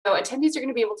So attendees are going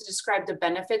to be able to describe the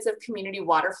benefits of community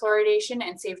water fluoridation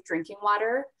and safe drinking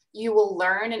water. You will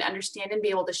learn and understand and be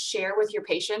able to share with your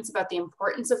patients about the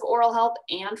importance of oral health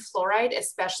and fluoride,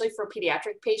 especially for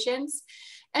pediatric patients.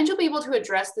 And you'll be able to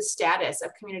address the status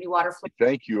of community water fluoridation.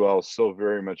 Thank you all so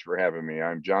very much for having me.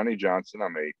 I'm Johnny Johnson.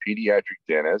 I'm a pediatric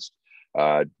dentist,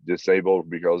 disabled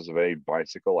because of a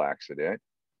bicycle accident,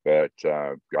 but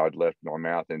God left my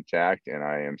mouth intact and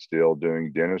I am still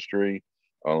doing dentistry.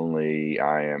 Only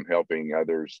I am helping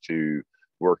others to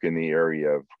work in the area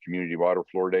of community water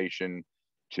fluoridation,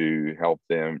 to help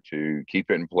them to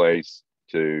keep it in place,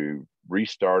 to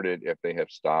restart it if they have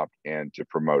stopped, and to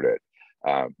promote it.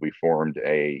 We formed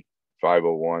a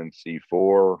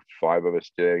 501c4, 5 of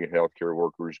us did, healthcare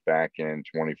workers, back in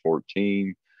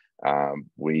 2014.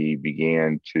 We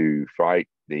began to fight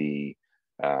the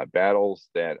battles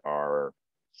that are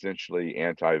essentially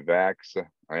anti-vax,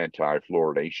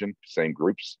 anti-fluoridation. Same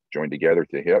groups joined together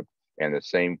to hip, and the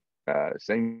same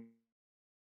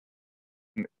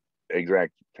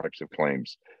exact types of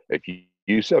claims. If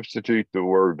you substitute the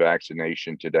word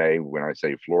vaccination today, when I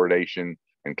say fluoridation,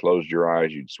 and close your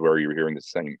eyes, you'd swear you were hearing the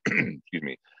same, excuse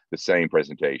me, the same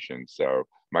presentation. So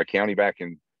my county back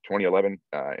in 2011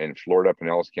 in Florida,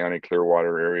 Pinellas County,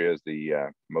 Clearwater area is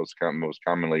the most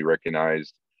commonly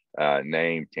recognized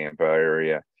name, Tampa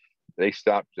area. They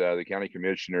stopped, the county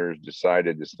commissioners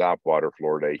decided to stop water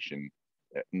fluoridation,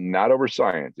 not over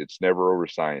science. It's never over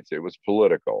science. It was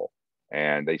political.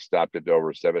 And they stopped it to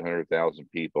over 700,000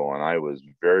 people. And I was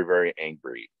very, very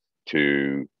angry,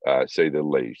 to say the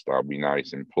least. I'll be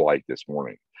nice and polite this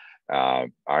morning.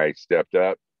 I stepped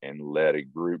up and led a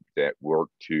group that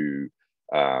worked to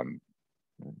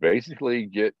basically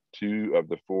get 2 of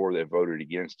the 4 that voted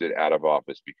against it out of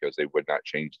office because they would not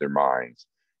change their minds.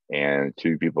 And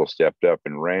 2 people stepped up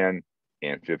and ran.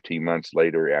 And 15 months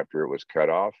later, after it was cut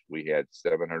off, we had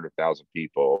 700,000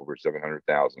 people, over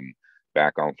 700,000,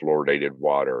 back on fluoridated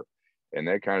water. And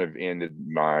that kind of ended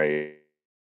my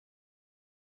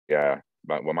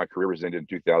my career was ended in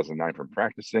 2009 from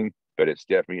practicing, but it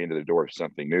stepped me into the door of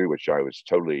something new, which I was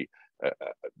totally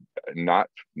not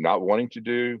wanting to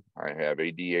do. I have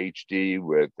ADHD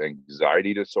with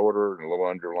anxiety disorder and a little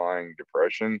underlying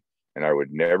depression, and I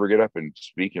would never get up and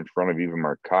speak in front of even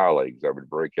my colleagues. I would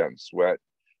break out in sweat,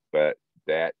 but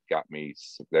that got me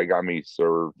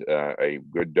served a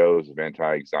good dose of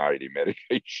anti-anxiety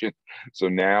medication. So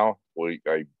now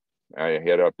I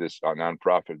head up this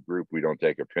nonprofit group. We don't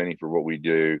take a penny for what we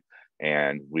do,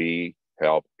 and we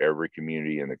help every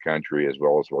community in the country, as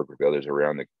well as work with others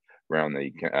around the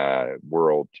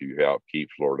world, to help keep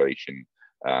fluoridation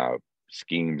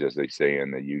schemes, as they say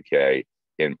in the UK,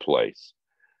 in place.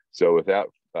 So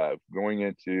without going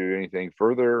into anything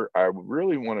further, I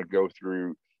really want to go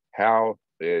through how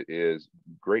it is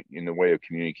great in the way of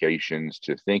communications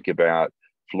to think about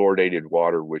fluoridated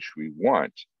water, which we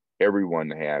want everyone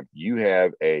to have. You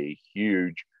have a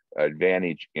huge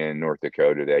advantage in North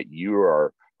Dakota that you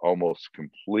are almost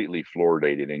completely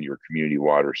fluoridated in your community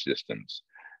water systems.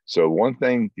 So one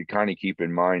thing to kind of keep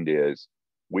in mind is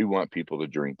we want people to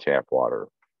drink tap water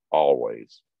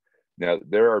always. Now,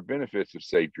 there are benefits of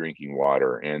safe drinking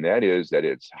water, and that is that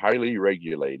it's highly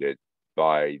regulated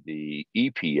by the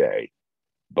EPA.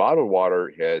 Bottled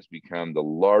water has become the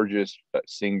largest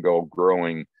single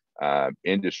growing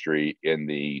industry in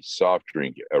the soft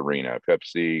drink arena.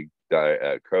 Pepsi,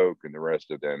 Coke, and the rest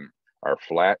of them are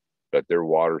flat, but their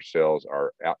water sales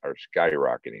are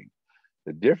skyrocketing.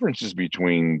 The differences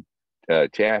between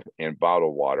tap and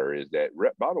bottled water is that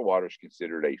bottled water is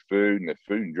considered a food, and the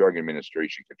Food and Drug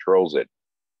Administration controls it.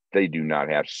 They do not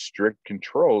have strict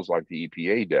controls like the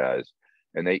EPA does.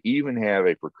 And they even have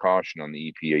a precaution on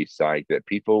the EPA site that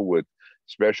people with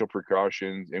special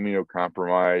precautions,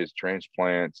 immunocompromised,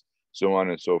 transplants, so on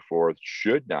and so forth,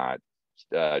 should not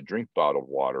drink bottled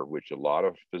water, which a lot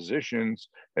of physicians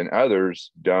and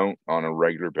others don't on a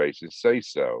regular basis say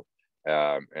so.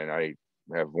 And I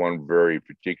have one very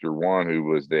particular one who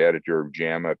was the editor of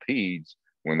JAMA Peds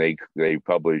when they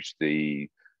published the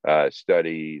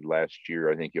study last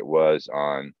year, I think it was,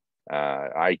 on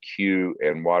IQ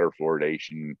and water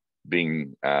fluoridation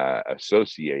being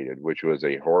associated, which was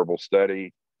a horrible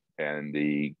study. And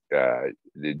the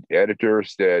editor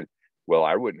said, well,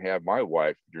 I wouldn't have my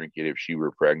wife drink it if she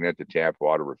were pregnant, the tap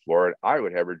water with fluoride. I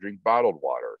would have her drink bottled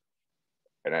water.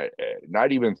 And I,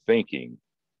 not even thinking,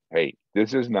 hey,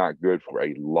 this is not good for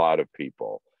a lot of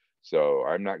people. So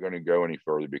I'm not going to go any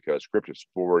further because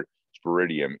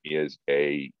cryptosporidium is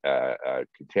a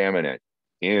contaminant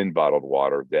in bottled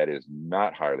water that is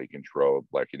not highly controlled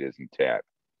like it is in tap.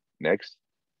 Next.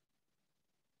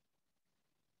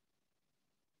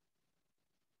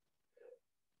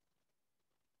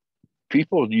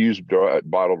 People use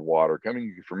bottled water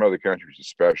coming from other countries,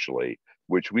 especially,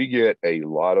 which we get a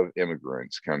lot of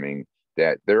immigrants coming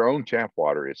that their own tap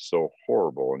water is so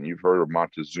horrible. And you've heard of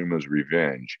Montezuma's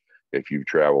revenge if you've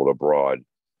traveled abroad.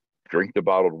 Drink the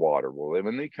bottled water. Well,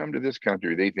 when they come to this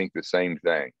country, they think the same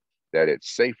thing, that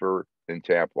it's safer than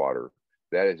tap water.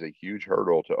 That is a huge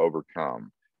hurdle to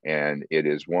overcome. And it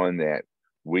is one that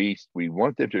we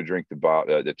want them to drink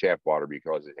the tap water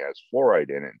because it has fluoride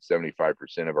in it in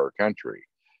 75% of our country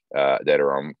that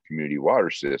are on community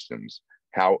water systems.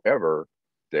 However,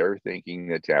 they're thinking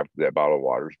that bottled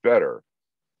water is better.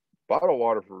 Bottled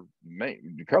water for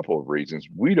a couple of reasons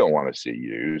we don't want to see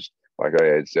used, like I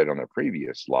had said on the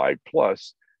previous slide.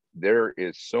 Plus, there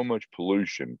is so much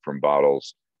pollution from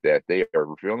bottles that they are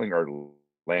filling our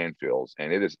landfills,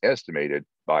 and it is estimated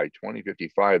by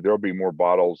 2055 there'll be more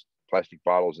plastic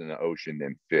bottles in the ocean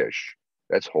than fish.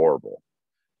 That's horrible.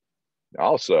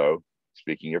 Also,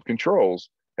 speaking of controls,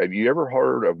 have you ever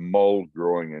heard of mold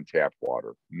growing in tap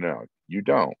water? No, you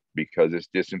don't, because it's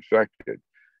disinfected.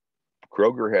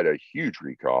 Kroger had a huge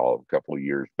recall a couple of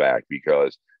years back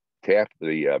because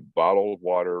the bottled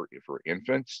water for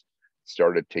infants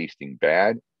started tasting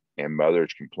bad, and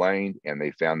mothers complained, and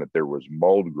they found that there was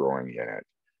mold growing in it.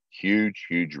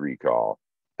 Huge recall.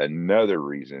 Another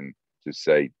reason to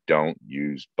say don't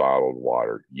use bottled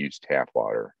water, use tap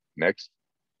water. Next.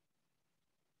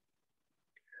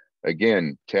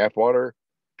 Again, tap water,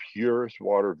 purest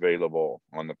water available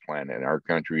on the planet. And our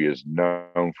country is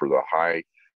known for the high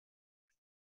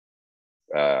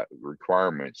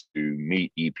requirements to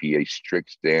meet EPA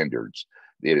strict standards.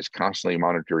 It is constantly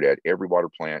monitored at every water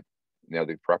plant. Now,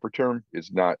 the proper term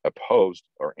is not opposed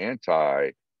or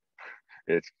anti.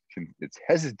 It's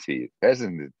hesitancy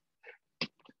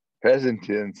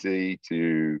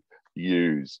to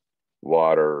use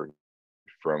water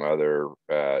from other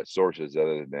sources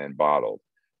other than bottled.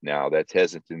 Now, that's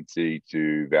hesitancy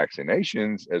to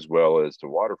vaccinations as well as to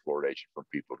water fluoridation from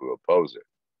people who oppose it.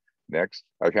 Next,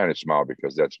 I kind of smile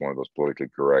because that's one of those politically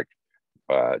correct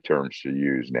terms to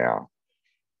use now.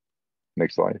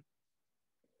 Next slide.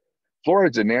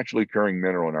 Fluoride is a naturally occurring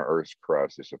mineral in our Earth's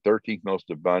crust. It's the 13th most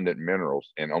abundant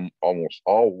minerals, and almost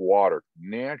all water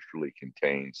naturally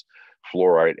contains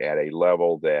fluoride at a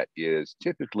level that is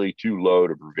typically too low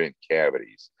to prevent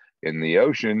cavities. In the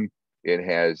ocean, it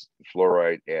has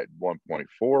fluoride at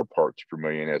 1.4 parts per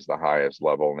million as the highest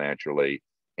level naturally,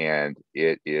 and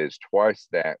it is twice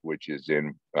that which is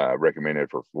recommended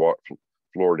for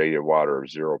fluoridated water of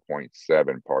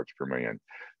 0.7 parts per million.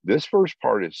 This first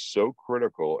part is so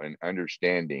critical in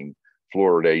understanding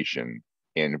fluoridation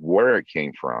and where it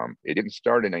came from. It didn't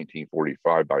start in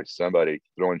 1945 by somebody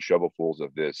throwing shovelfuls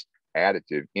of this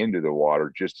additive into the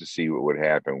water just to see what would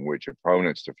happen, which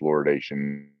opponents to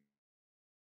fluoridation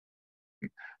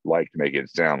like to make it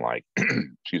sound like.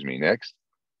 Excuse me, next.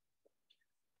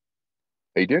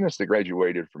 A dentist that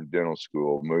graduated from dental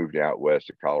school moved out west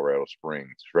to Colorado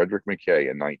Springs, Frederick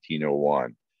McKay, in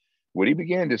 1901. What he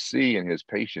began to see in his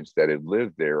patients that had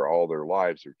lived there all their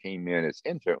lives or came in as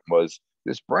infant was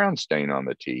this brown stain on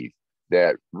the teeth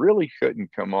that really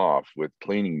couldn't come off with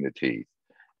cleaning the teeth.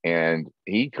 And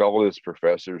he called his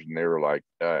professors, and they were like,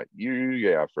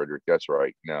 yeah, Frederick, that's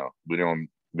right. No, we don't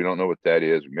know what that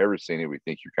is. We've never seen it. We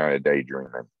think you're kind of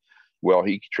daydreaming. Well,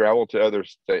 he traveled to other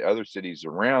cities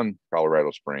around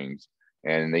Colorado Springs,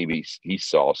 and maybe he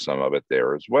saw some of it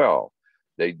there as well.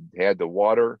 They had the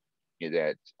water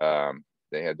that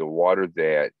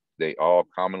they all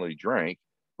commonly drank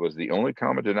was the only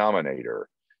common denominator,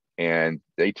 and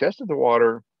they tested the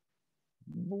water.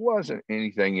 Wasn't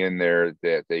anything in there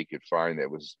that they could find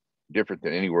that was different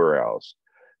than anywhere else.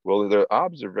 Well, the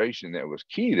observation that was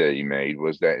key that he made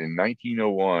was that in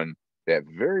 1901, that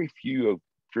very few of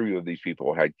these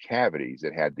people had cavities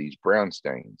that had these brown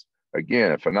stains.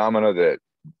 Again, a phenomena that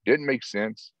didn't make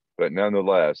sense, but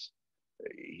nonetheless,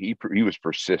 he was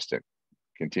persistent.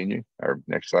 Continue. Our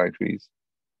next slide, please.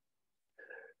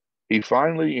 He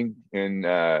finally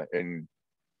influenced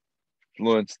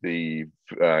it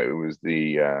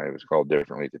was called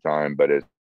differently at the time, but it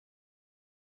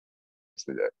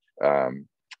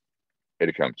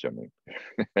come to me.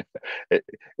 it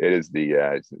is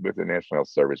it's with the National Health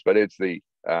Service, but it's the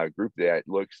group that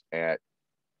looks at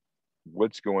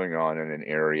what's going on in an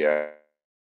area.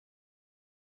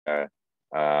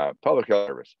 Public health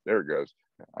service. There it goes.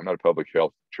 I'm not a public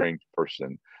health trained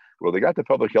person. Well, they got the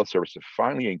public health service to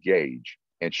finally engage,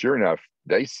 and sure enough,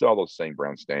 they saw those same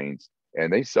brown stains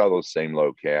and they saw those same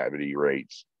low cavity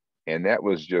rates, and that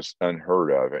was just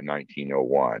unheard of in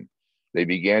 1901. They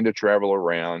began to travel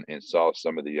around and saw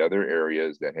some of the other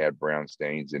areas that had brown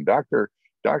stains, and Dr.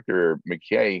 Dr.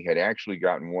 McKay had actually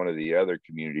gotten one of the other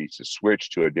communities to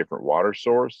switch to a different water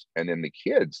source, and then the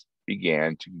kids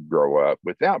began to grow up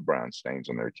without brown stains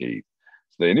on their teeth.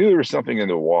 So they knew there was something in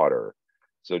the water.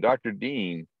 So Dr.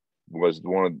 Dean was the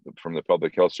one from the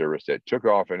Public Health Service that took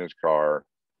off in his car,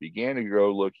 began to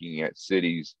go looking at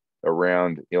cities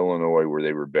around Illinois where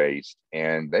they were based,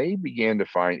 and they began to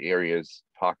find areas,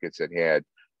 pockets that had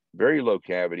very low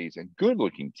cavities and good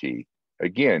looking teeth.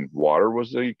 Again, water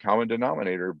was the common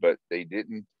denominator, but they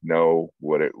didn't know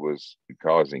what it was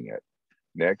causing it.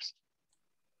 Next.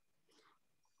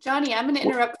 Johnny, I'm going to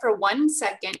interrupt for 1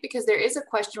 second because there is a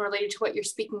question related to what you're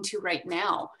speaking to right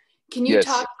now. Can you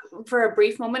talk for a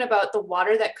brief moment about the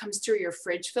water that comes through your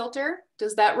fridge filter?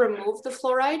 Does that remove the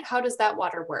fluoride? How does that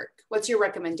water work? What's your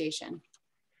recommendation?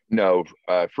 No,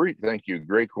 thank you.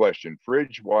 Great question.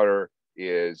 Fridge water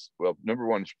is, well, number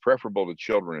one, it's preferable to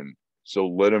children, so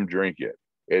let them drink it.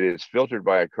 It is filtered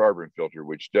by a carbon filter,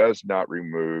 which does not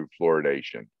remove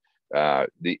fluoridation.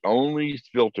 The only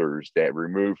filters that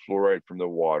remove fluoride from the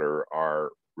water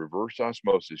are reverse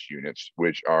osmosis units,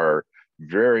 which are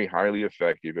very highly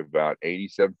effective, about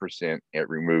 87% at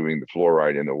removing the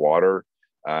fluoride in the water.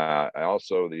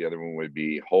 Also, the other one would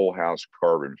be whole house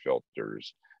carbon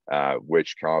filters,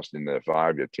 which cost in the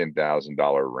 $5,000 to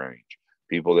 $10,000 range.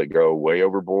 People that go way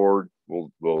overboard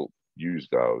will use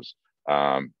those.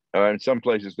 In some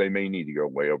places, they may need to go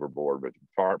way overboard,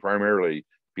 but primarily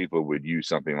people would use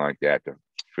something like that to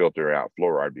filter out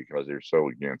fluoride because they're so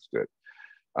against it.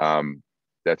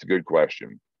 That's a good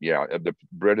question. Yeah, the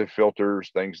Brita filters,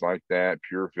 things like that,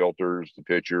 pure filters, the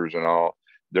pitchers and all,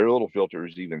 their little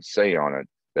filters even say on it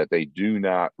that they do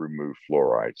not remove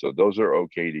fluoride. So those are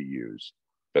okay to use,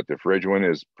 but the fridge one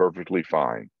is perfectly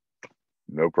fine.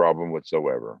 No problem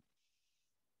whatsoever.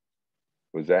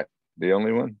 Was that the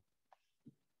only one?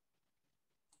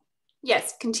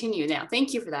 Yes, continue now.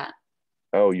 Thank you for that.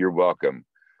 Oh, you're welcome.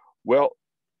 Well,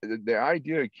 the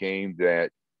idea came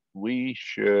that we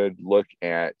should look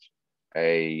at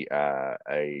a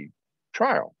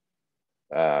trial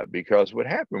because what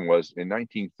happened was in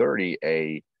 1930,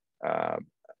 a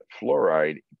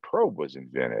fluoride probe was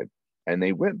invented, and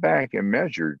they went back and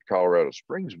measured Colorado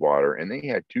Springs water, and they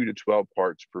had 2 to 12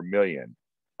 parts per million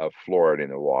of fluoride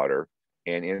in the water.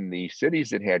 And in the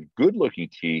cities that had good looking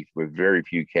teeth with very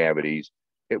few cavities,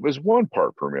 it was 1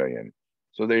 part per million.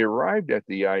 So they arrived at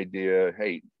the idea,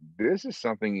 hey, this is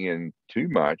something in too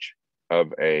much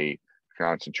of a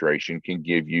concentration can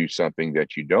give you something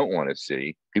that you don't want to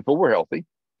see. People were healthy,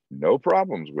 no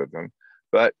problems with them,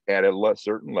 but at a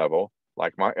certain level,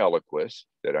 like my Eliquis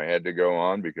that I had to go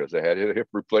on because I had a hip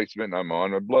replacement and I'm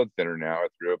on a blood thinner now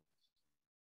through a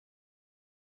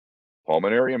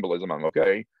pulmonary embolism. I'm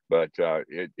okay, but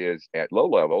it is at low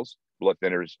levels, blood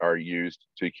thinners are used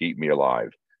to keep me alive.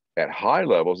 At high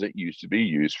levels, it used to be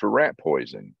used for rat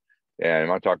poison.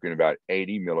 And I'm talking about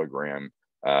 80 milligram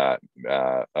of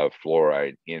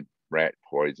fluoride in rat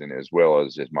poison, as well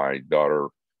as my daughter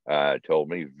told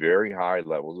me, very high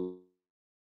levels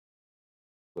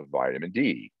of vitamin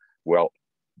D. Well,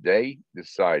 they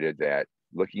decided that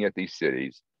looking at these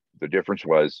cities, the difference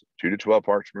was 2 to 12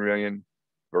 parts per million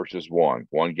versus 1.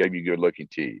 1 gave you good looking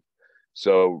teeth.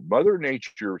 So Mother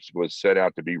Nature was set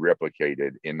out to be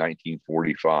replicated in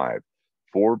 1945.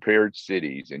 4 paired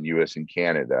cities in US and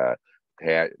Canada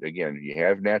had, again, you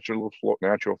have natural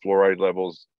fluoride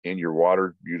levels in your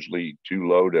water, usually too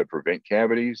low to prevent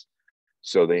cavities.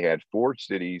 So they had 4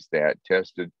 cities that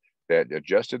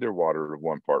adjusted their water to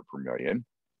 1 part per million,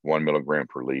 1 milligram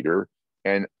per liter,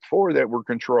 and 4 that were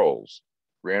controls.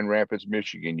 Grand Rapids,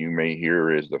 Michigan, you may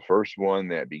hear, is the first one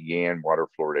that began water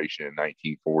fluoridation in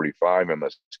 1945, and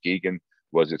Muskegon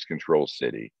was its control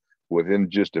city. Within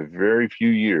just a very few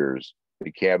years,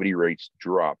 the cavity rates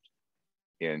dropped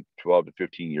in 12 to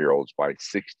 15-year-olds by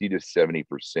 60 to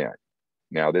 70%.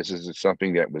 Now, this is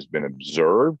something that was been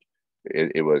observed.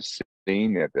 It was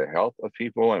seen that the health of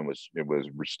people, and it was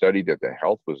studied that the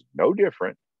health was no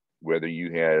different, whether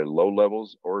you had low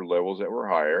levels or levels that were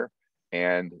higher.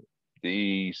 And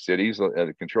the cities,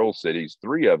 the control cities,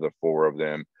 3 of the 4 of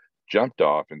them jumped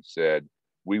off and said,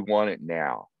 we want it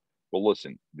now. Well,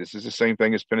 listen, this is the same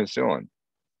thing as penicillin.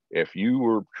 If you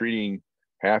were treating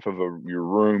half of your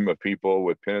room of people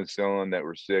with penicillin that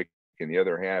were sick and the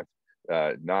other half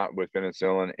not with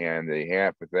penicillin, and the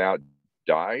half without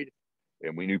died,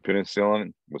 and we knew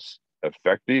penicillin was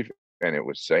effective and it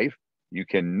was safe, you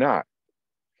cannot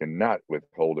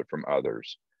withhold it from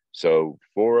others. So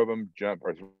 4 of them jumped,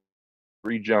 or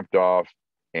 3 jumped off,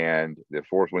 and the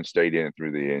 4th one stayed in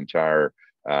through the entire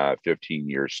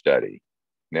 15-year study.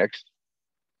 Next.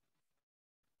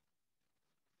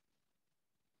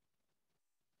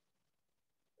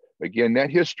 Again, that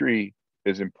history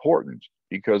is important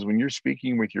because when you're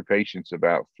speaking with your patients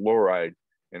about fluoride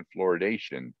and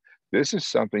fluoridation, this is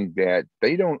something that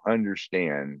they don't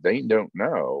understand, they don't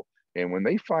know. And when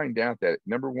they find out that,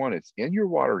 number one, it's in your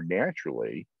water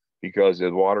naturally, because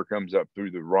the water comes up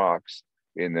through the rocks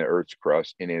in the Earth's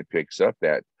crust and it picks up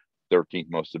that 13th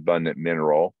most abundant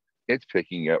mineral, it's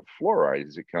picking up fluoride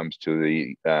as it comes to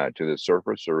the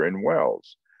surface or in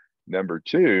wells. Number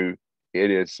two,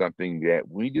 it is something that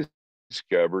we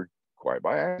discovered quite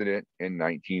by accident in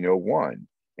 1901,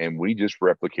 and we just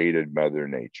replicated Mother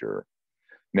Nature.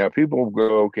 Now people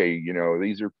go, okay,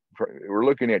 we're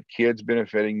looking at kids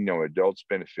benefiting, adults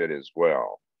benefit as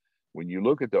well. When you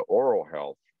look at the oral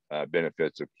health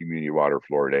benefits of community water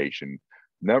fluoridation,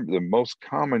 the most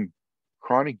common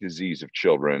chronic disease of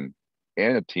children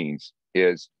and teens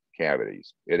is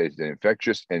cavities. It is an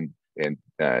infectious and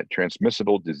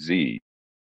transmissible disease,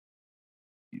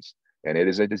 and it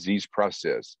is a disease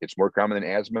process. It's more common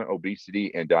than asthma,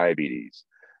 obesity, and diabetes.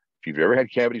 If you've ever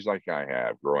had cavities like I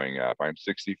have growing up, I'm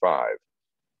 65,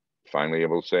 finally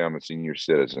able to say I'm a senior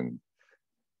citizen.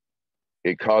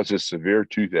 It causes severe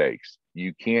toothaches.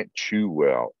 You can't chew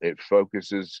well. It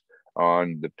focuses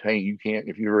on the pain. You can't,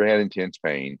 if you ever had intense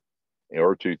pain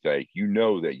or toothache, you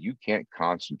know that you can't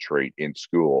concentrate in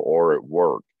school or at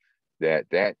work,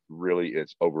 that really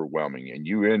is overwhelming. And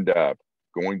you end up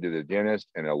going to the dentist,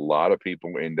 and a lot of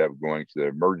people end up going to the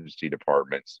emergency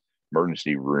departments,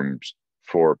 emergency rooms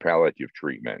for palliative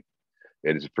treatment.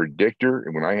 It is a predictor.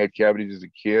 And when I had cavities as a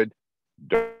kid,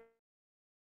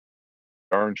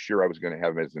 darn sure I was going to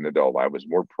have them as an adult. I was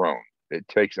more prone. It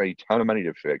takes a ton of money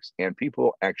to fix, and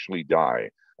people actually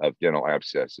die of dental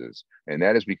abscesses. And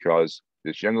that is because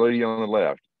this young lady on the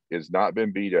left has not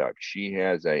been beat up. She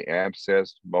has an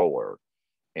abscessed molar,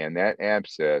 and that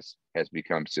abscess has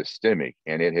become systemic,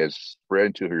 and it has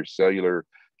spread to her cellular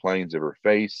planes of her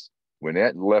face. When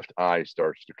that left eye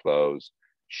starts to close,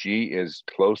 she is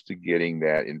close to getting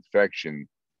that infection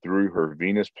through her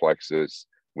venous plexus,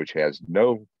 which has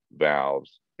no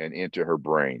valves, and into her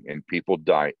brain. And people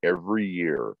die every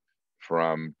year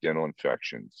from dental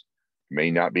infections. It may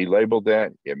not be labeled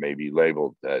that. It may be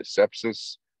labeled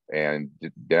sepsis. And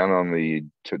down on the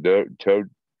toe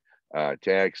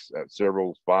tags,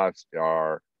 several spots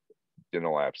are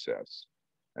dental abscess.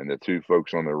 And the two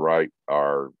folks on the right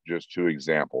are just two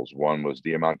examples. One was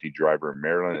Diamante driver in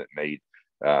Maryland that made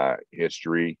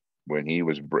history when it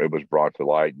was brought to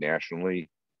light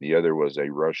nationally. The other was a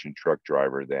Russian truck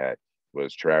driver that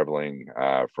was traveling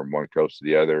from one coast to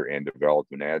the other and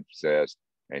developed an abscess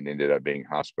and ended up being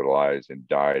hospitalized and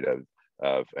died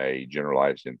of a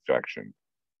generalized infection.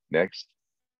 Next.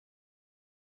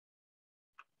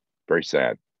 Very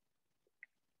sad.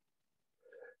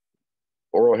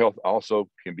 Oral health also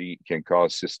can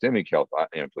cause systemic health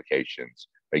implications.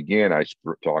 Again, I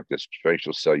talked this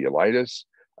facial cellulitis.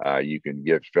 You can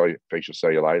get facial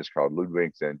cellulitis called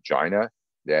Ludwig's angina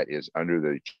that is under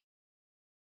the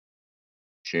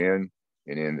chin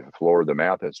and in the floor of the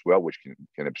mouth as well, which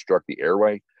can obstruct the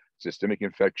airway. Systemic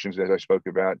infections, as I spoke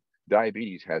about.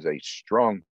 Diabetes has a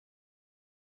strong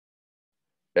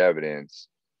evidence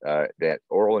that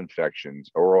oral infections,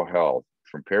 oral health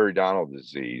from periodontal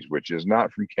disease, which is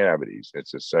not from cavities,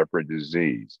 it's a separate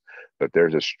disease, but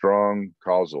there's a strong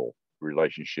causal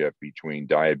relationship between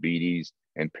diabetes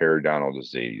and periodontal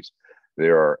disease.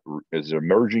 There is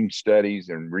emerging studies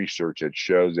and research that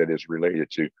shows that it's related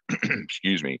to,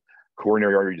 excuse me,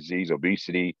 coronary artery disease,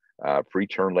 obesity,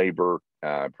 preterm labor,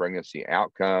 pregnancy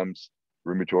outcomes,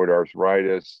 rheumatoid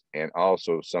arthritis, and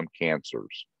also some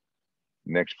cancers.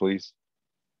 Next, please.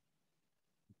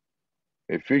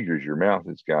 It figures your mouth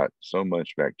has got so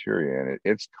much bacteria in it,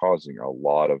 it's causing a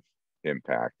lot of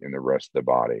impact in the rest of the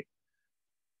body.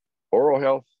 Oral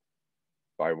health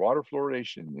by water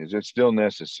fluoridation, is it still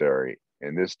necessary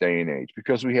in this day and age?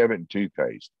 Because we have it in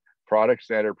toothpaste. Products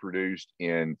that are produced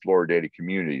in fluoridated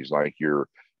communities, like your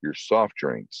soft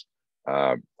drinks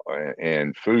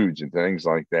and foods and things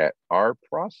like that, are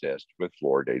processed with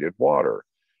fluoridated water.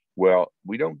 Well,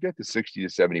 we don't get the 60 to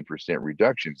 70%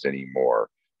 reductions anymore,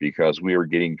 because we are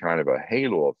getting kind of a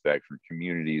halo effect from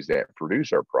communities that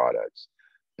produce our products.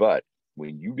 But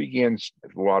when you begin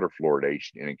water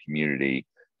fluoridation in a community,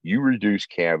 you reduce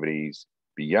cavities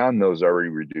beyond those already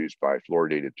reduced by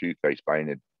fluoridated toothpaste by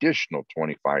an additional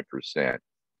 25%,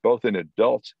 both in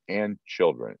adults and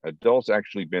children. Adults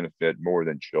actually benefit more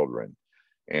than children.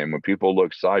 And when people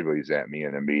look sideways at me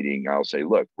in a meeting, I'll say,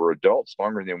 look, we're adults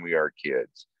longer than we are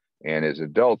kids. And as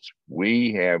adults,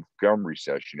 we have gum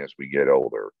recession as we get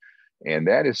older. And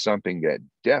that is something that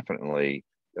definitely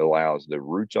allows the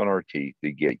roots on our teeth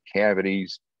to get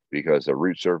cavities because the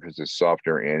root surface is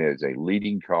softer and is a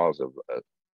leading cause of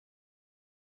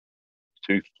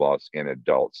tooth loss in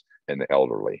adults and the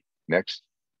elderly. Next.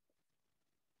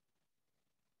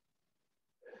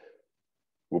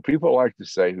 Well, people like to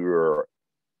say who are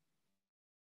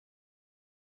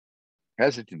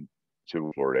hesitant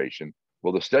to fluoridation.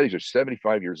 Well, the studies are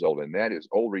 75 years old, and that is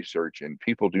old research, and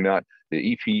people do not,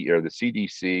 the EP or the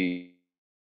CDC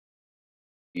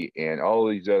and all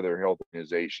these other health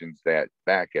organizations that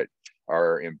back it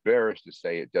are embarrassed to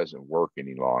say it doesn't work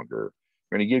any longer.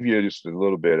 I'm going to give you just a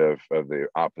little bit of the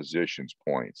opposition's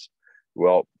points.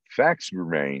 Well, facts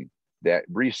remain that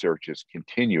research is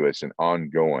continuous and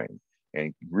ongoing.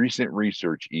 And recent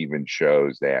research even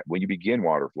shows that when you begin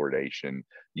water fluoridation,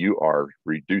 you are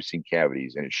reducing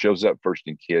cavities, and it shows up first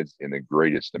in kids in the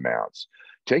greatest amounts.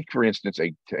 Take, for instance,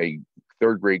 a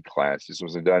third grade class. This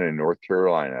was done in North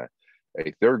Carolina,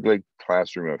 a third grade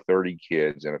classroom of 30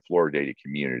 kids in a fluoridated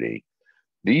community.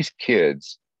 These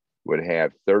kids would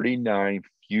have 39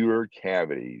 fewer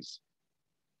cavities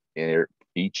in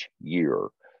each year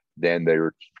than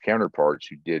their counterparts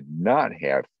who did not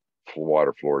have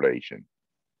water fluoridation.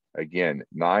 Again,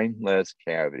 9 less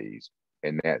cavities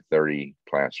in that 30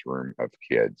 classroom of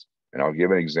kids. And I'll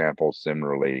give an example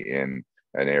similarly in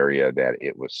an area that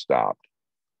it was stopped.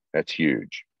 That's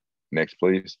huge. Next,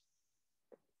 please.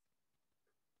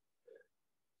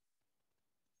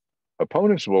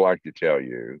 Opponents will like to tell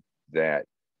you that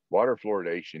water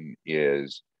fluoridation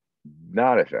is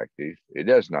not effective. It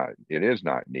is not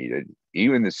needed.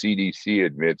 Even the CDC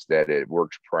admits that it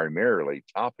works primarily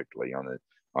topically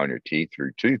on your teeth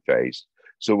through toothpaste.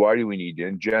 So why do we need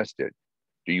to ingest it?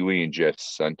 Do we ingest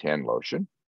suntan lotion?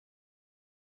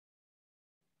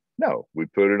 No, we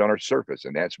put it on our surface,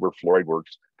 and that's where fluoride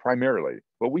works primarily.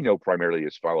 But we know primarily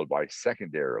is followed by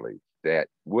secondarily. That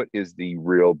what is the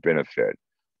real benefit?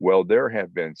 Well, there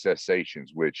have been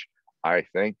cessations, which I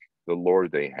thank the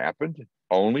Lord they happened,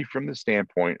 only from the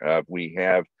standpoint of we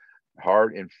have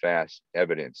hard and fast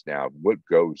evidence now of what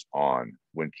goes on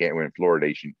when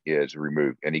fluoridation is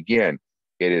removed. And again,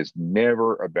 it is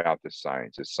never about the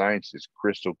science. The science is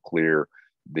crystal clear.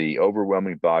 The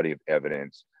overwhelming body of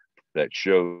evidence that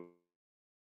shows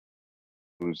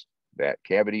that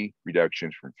cavity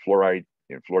reductions from fluoride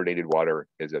in fluoridated water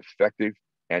is effective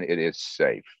and it is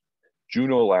safe.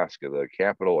 Juneau, Alaska, the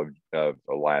capital of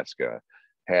Alaska,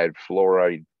 had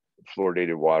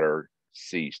fluoridated water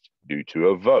ceased due to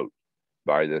a vote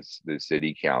by the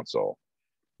city council.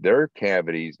 Their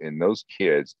cavities in those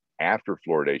kids after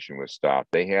fluoridation was stopped,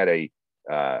 they had a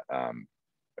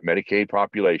Medicaid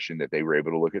population that they were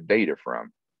able to look at data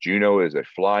from. Juneau is a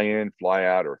fly in, fly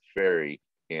out, or ferry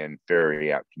in,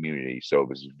 ferry out community. So it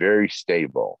was very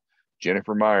stable.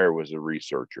 Jennifer Meyer was a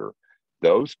researcher.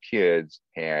 Those kids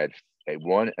had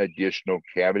one additional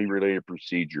cavity related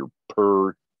procedure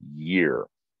per year.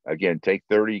 Again, take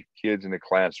 30 kids in the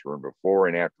classroom before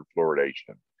and after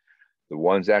fluoridation. The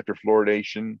ones after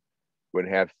fluoridation would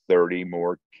have 30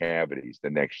 more cavities the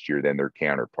next year than their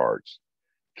counterparts.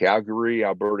 Calgary,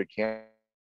 Alberta, Canada,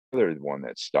 they're the one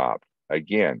that stopped.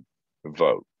 Again,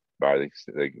 vote by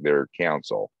their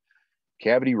council.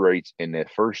 Cavity rates in the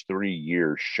first 3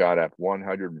 years shot up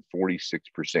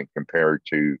 146% compared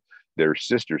to their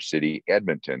sister city,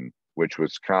 Edmonton, which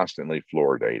was constantly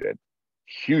fluoridated.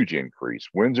 Huge increase.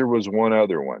 Windsor was one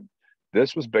other one.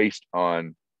 This was based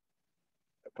on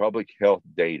public health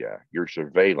data, your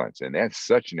surveillance, and that's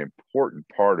such an important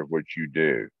part of what you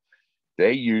do.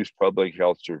 They used public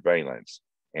health surveillance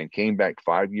and came back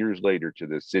 5 years later to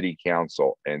the city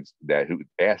council and who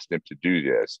asked them to do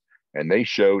this. And they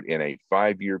showed in a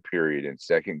 5-year period in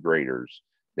second graders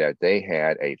that they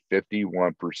had a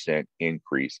 51%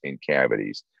 increase in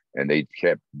cavities. And they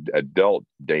kept adult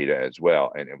data as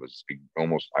well, and it was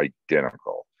almost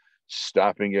identical.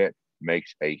 Stopping it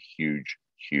makes a huge,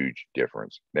 huge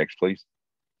difference. Next, please.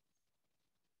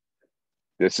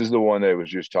 This is the one that I was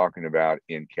just talking about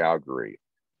in Calgary.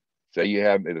 So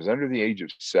it was under the age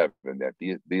of 7 that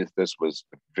this was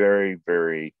very,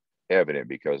 very evident,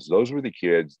 because those were the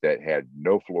kids that had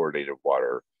no fluoridated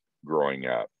water growing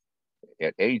up.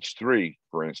 At age 3,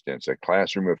 for instance, a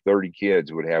classroom of 30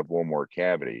 kids would have 1 more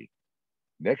cavity.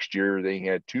 Next year, they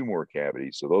had 2 more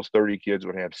cavities. So those 30 kids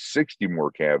would have 60 more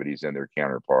cavities than their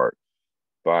counterpart.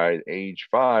 By age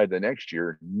 5, the next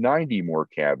year, 90 more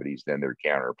cavities than their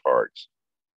counterparts.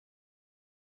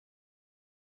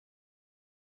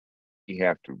 You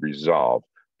have to resolve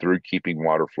through keeping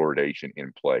water fluoridation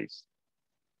in place.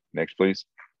 Next, please.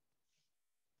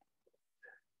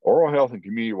 Oral health and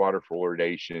community water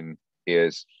fluoridation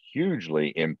is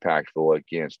hugely impactful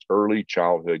against early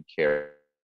childhood care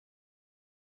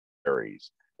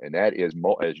caries. And that is,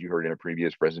 as you heard in a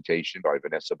previous presentation by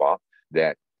Vanessa Bopp,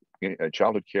 that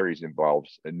childhood caries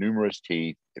involves numerous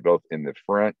teeth, both in the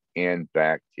front and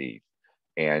back teeth.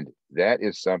 And that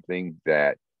is something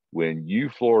that when you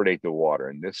fluoridate the water,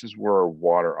 and this is where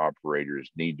water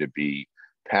operators need to be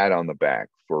pat on the back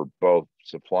for both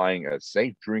supplying a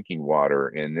safe drinking water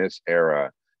in this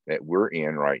era that we're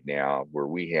in right now, where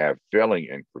we have failing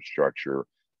infrastructure.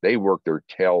 They work their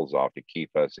tails off to keep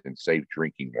us in safe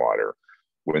drinking water.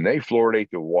 When they fluoridate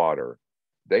the water,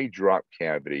 they drop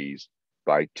cavities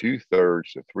by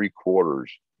 2/3 to 3/4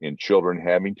 in children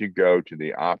having to go to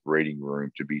the operating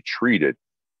room to be treated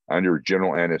under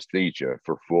general anesthesia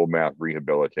for full mouth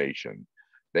rehabilitation.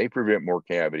 They prevent more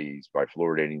cavities by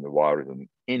fluoridating the water than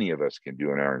any of us can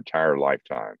do in our entire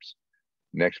lifetimes.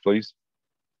 Next, please.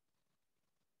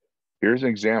 Here's an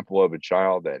example of a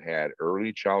child that had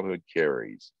early childhood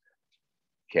cavities.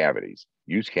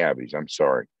 Use cavities.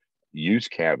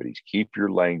 Keep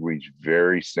your language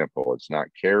very simple. It's not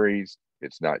caries.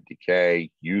 It's not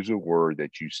decay. Use a word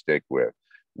that you stick with.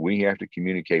 We have to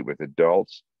communicate with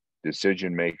adults,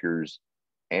 decision makers,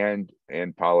 and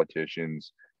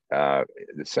politicians the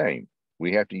same.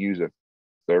 We have to use a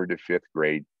 3rd to 5th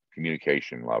grade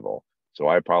communication level. So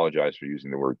I apologize for using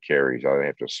the word caries. I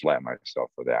have to slap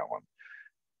myself for that one.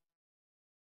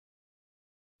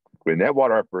 When that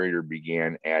water operator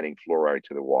began adding fluoride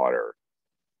to the water,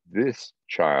 this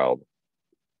type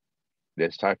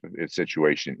of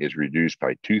situation is reduced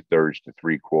by 2/3 to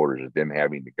 3/4 of them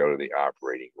having to go to the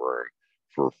operating room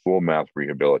for full mouth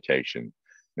rehabilitation.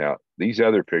 Now, these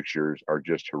other pictures are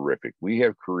just horrific. We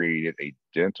have created a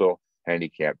dental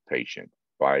handicapped patient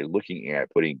by looking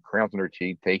at putting crowns in their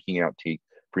teeth, taking out teeth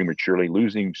prematurely,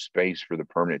 losing space for the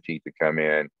permanent teeth to come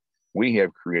in. We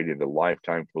have created a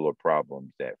lifetime full of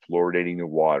problems that fluoridating the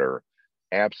water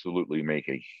absolutely make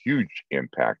a huge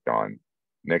impact on.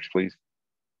 Next, please.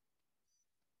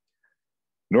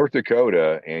 North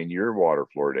Dakota and your water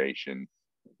fluoridation,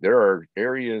 there are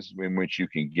areas in which you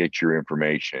can get your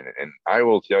information. And I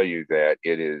will tell you that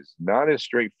it is not as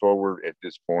straightforward at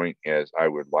this point as I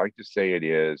would like to say it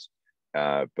is,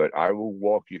 but I will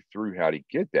walk you through how to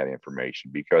get that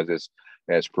information, because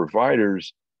as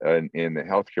providers in the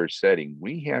healthcare setting,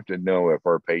 we have to know if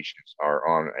our patients are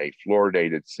on a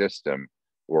fluoridated system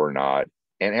or not,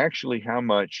 and actually how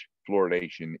much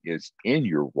fluoridation is in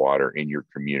your water in your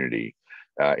community.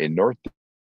 In North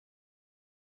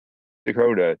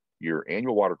Dakota, your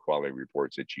annual water quality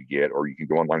reports that you get, or you can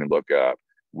go online and look up,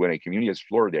 when a community is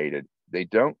fluoridated, they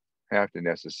don't have to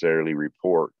necessarily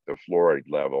report the fluoride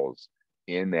levels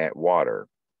in that water.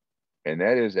 And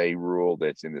that is a rule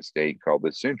that's in the state called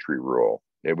the Century Rule.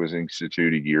 It was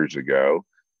instituted years ago.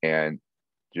 And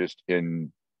just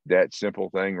in that simple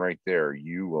thing right there,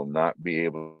 you will not be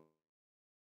able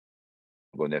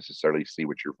to necessarily see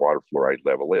what your water fluoride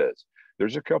level is.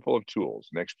 There's a couple of tools.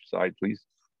 Next slide, please.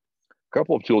 A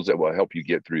couple of tools that will help you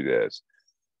get through this.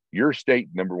 Your state,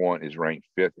 number one, is ranked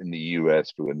 5th in the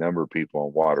US for the number of people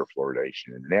on water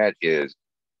fluoridation, and that is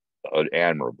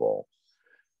admirable.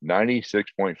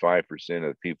 96.5%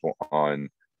 of people on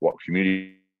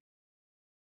community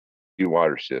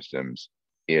water systems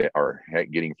are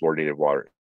getting fluoridated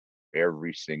water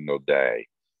every single day.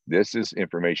 This is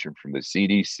information from the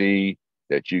CDC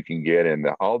that you can get, and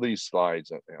all these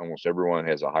slides, almost everyone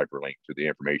has a hyperlink to the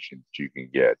information that you can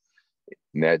get.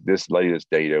 And this latest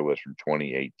data was from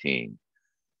 2018.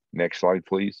 Next slide,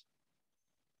 please.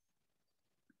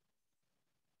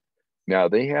 Now,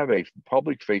 they have a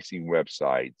public-facing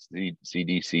website, the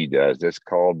CDC does, that's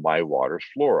called My Water's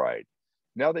Fluoride.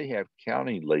 Now they have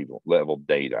county level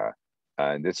data,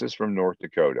 and this is from North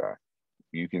Dakota.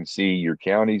 You can see your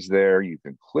counties there. You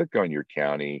can click on your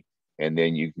county, and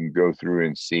then you can go through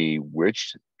and see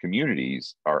which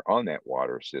communities are on that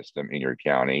water system in your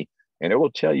county, and it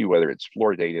will tell you whether it's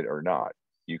fluoridated or not.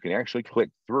 You can actually click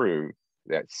through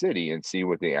that city and see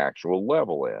what the actual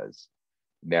level is.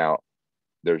 Now,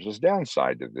 there's this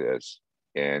downside to this,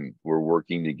 and we're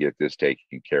working to get this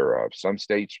taken care of. Some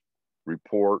states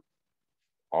report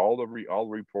all the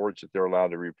reports that they're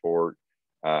allowed to report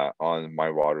on My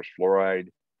Water's Fluoride.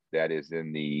 That is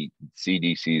in the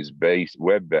CDC's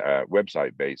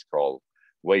website base called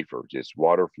WAFER, it's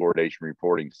Water Fluoridation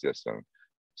Reporting System.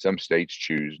 Some states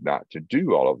choose not to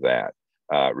do all of that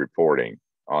reporting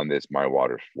on this My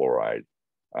Water's Fluoride.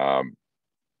 I'm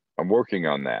working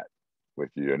on that with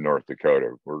you in North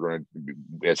Dakota. We're going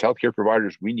to, as healthcare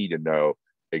providers, we need to know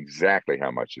exactly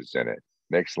how much is in it.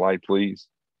 Next slide, please.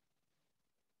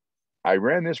 I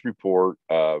ran this report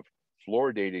of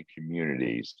fluoridated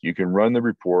communities. You can run the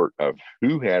report of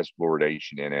who has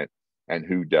fluoridation in it and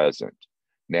who doesn't.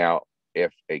 Now,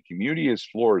 if a community is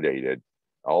fluoridated,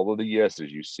 all of the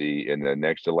yeses you see in the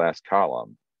next to last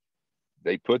column,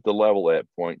 they put the level at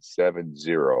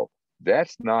 0.70.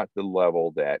 That's not the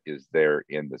level that is there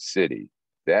in the city.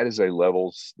 That is a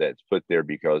level that's put there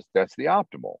because that's the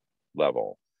optimal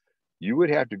level. You would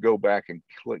have to go back and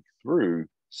click through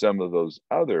some of those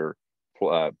other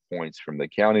points from the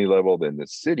county level, then the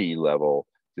city level,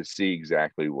 to see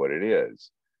exactly what it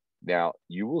is. Now,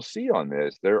 you will see on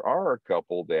this, there are a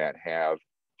couple that have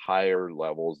higher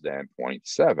levels than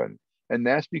 0.7. And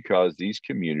that's because these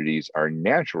communities are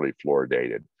naturally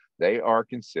fluoridated. They are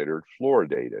considered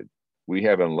fluoridated. We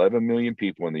have 11 million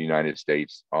people in the United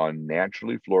States on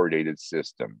naturally fluoridated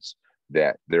systems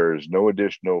that there is no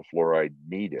additional fluoride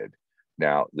needed.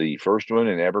 Now, the first one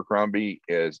in Abercrombie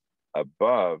is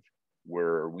above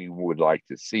where we would like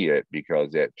to see it,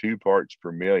 because at 2 parts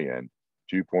per million,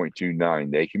 2.29,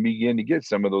 they can begin to get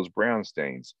some of those brown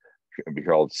stains, be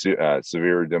called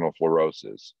severe dental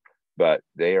fluorosis. But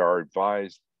they are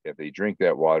advised, if they drink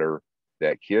that water,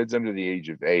 that kids under the age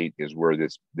of 8 is where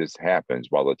this happens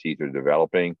while the teeth are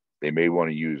developing. They may want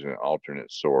to use an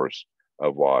alternate source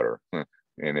of water,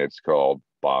 and it's called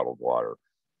bottled water.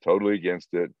 Totally against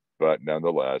it, but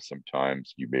nonetheless,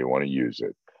 sometimes you may want to use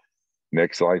it.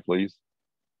 Next slide, please.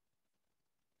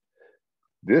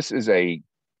 This is a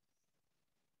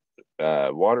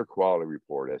water quality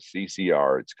report, a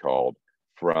CCR it's called,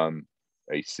 from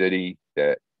a city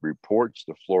that reports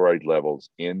the fluoride levels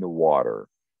in the water.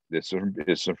 This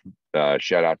is a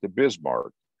shout out to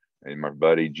Bismarck and my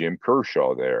buddy Jim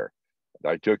Kershaw there.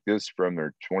 I took this from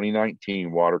their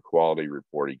 2019 water quality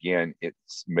report. Again,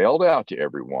 it's mailed out to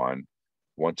everyone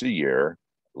once a year.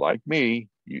 Like me,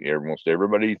 almost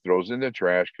everybody throws in the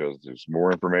trash because there's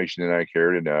more information than I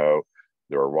care to know.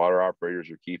 There are water operators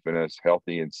who are keeping us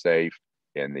healthy and safe,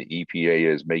 and the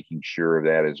EPA is making sure of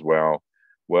that as well.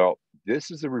 Well,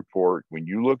 this is a report. When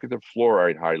you look at the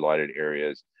fluoride highlighted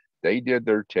areas, they did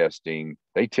their testing.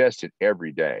 They tested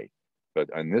every day. But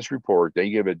on this report, they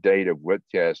give a date of what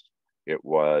test it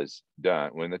was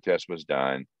done, when the test was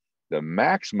done. The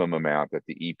maximum amount that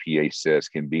the EPA says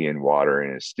can be in water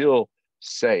and is still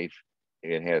safe,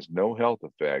 it has no health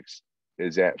effects,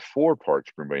 is at 4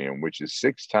 parts per million, which is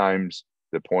 6 times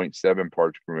the 0.7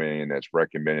 parts per million that's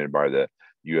recommended by the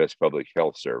U.S. Public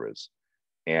Health Service.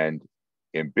 And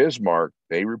in Bismarck,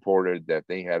 they reported that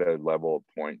they had a level of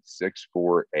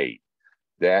 0.648.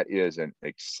 That is an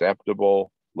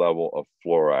acceptable level of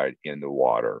fluoride in the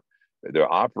water. The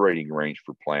operating range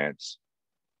for plants,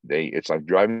 it's like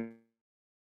driving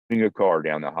a car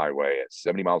down the highway at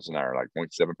 70 miles an hour, like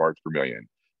 0.7 parts per million.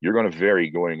 You're going to vary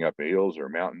going up hills or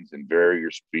mountains and vary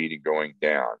your speed and going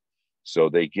down. So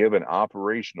they give an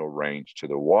operational range to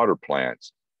the water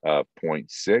plants of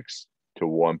 0.6 to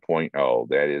 1.0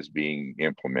 that is being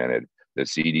implemented. The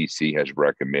CDC has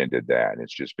recommended that, and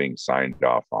it's just being signed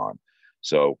off on.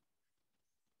 So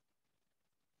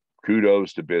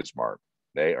kudos to Bismarck.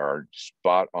 They are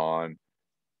spot on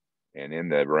and in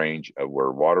the range of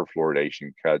where water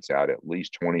fluoridation cuts out at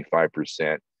least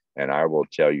 25%, and I will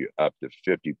tell you up to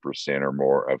 50% or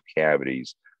more of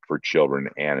cavities for children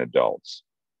and adults.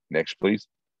 Next, please.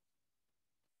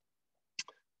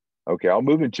 Okay, I'll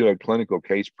move into a clinical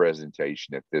case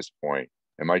presentation at this point.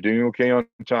 Am I doing okay on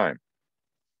time?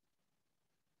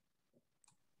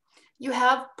 You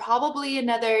have probably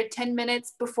another 10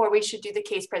 minutes before we should do the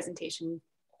case presentation.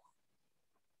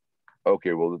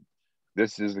 Okay, well,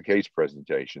 this is the case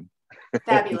presentation.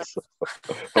 Fabulous.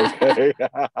 Okay,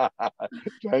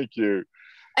 thank you.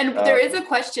 And there is a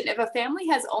question, if a family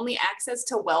has only access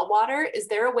to well water, is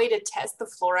there a way to test the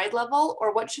fluoride level,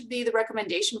 or what should be the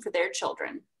recommendation for their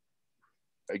children?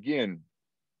 Again,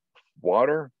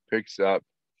 water picks up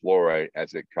fluoride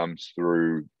as it comes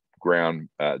through ground,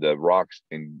 the rocks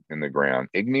in the ground,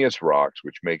 igneous rocks,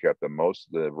 which make up the most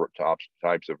of the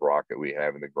types of rock that we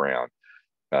have in the ground,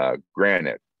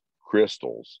 granite,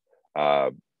 crystals,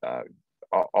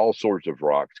 all sorts of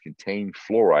rocks contain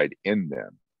fluoride in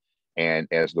them. And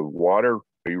as the water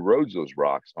erodes those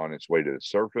rocks on its way to the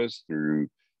surface through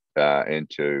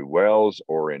into wells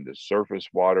or into surface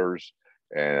waters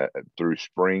through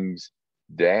springs,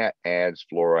 that adds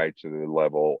fluoride to the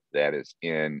level that is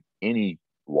in any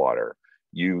water.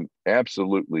 You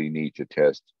absolutely need to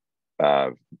test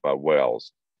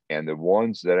wells. And the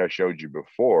ones that I showed you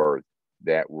before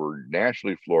that were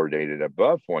naturally fluoridated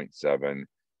above 0.7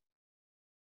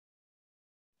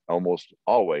 almost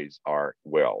always are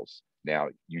wells. Now,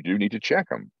 you do need to check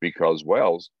them because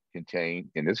wells contain,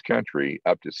 in this country,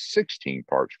 up to 16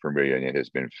 parts per million, it has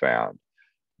been found.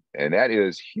 And that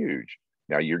is huge.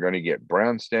 Now, you're going to get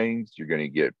brown stains, you're going to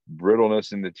get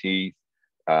brittleness in the teeth,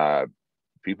 Uh,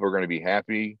 People are going to be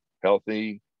happy,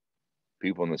 healthy.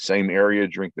 People in the same area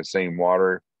drink the same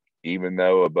water, even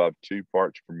though above 2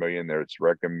 parts per million, there it's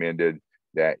recommended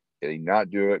that they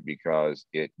not do it because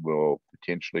it will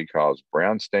potentially cause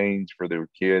brown stains for their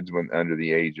kids when under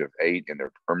the age of 8 and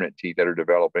their permanent teeth that are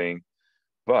developing.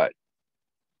 But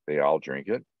they all drink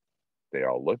it. They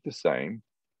all look the same.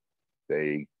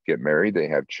 They get married, they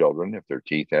have children. If their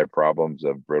teeth have problems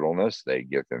of brittleness, they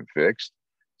get them fixed.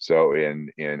 So, in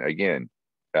again,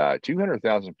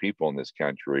 200,000 people in this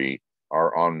country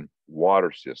are on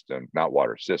water systems, not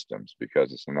water systems,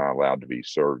 because it's not allowed to be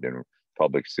served in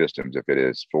public systems if it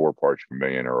is 4 parts per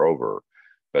million or over.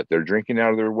 But they're drinking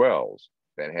out of their wells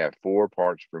that have 4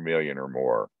 parts per million or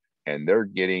more, and they're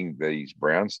getting these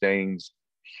brown stains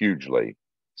hugely.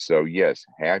 So yes,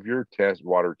 have your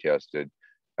water tested.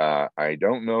 I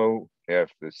don't know if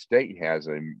the state has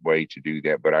a way to do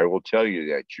that, but I will tell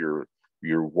you that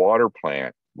your water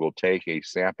plant will take a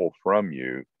sample from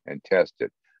you and test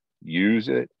it. Use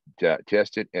it,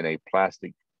 test it in a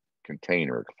plastic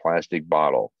container, plastic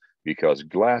bottle, because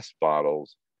glass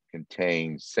bottles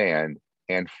contain sand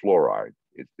and fluoride.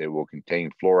 They will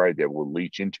contain fluoride that will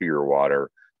leach into your water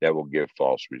that will give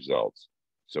false results.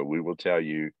 So we will tell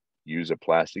you, use a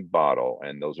plastic bottle,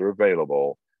 and those are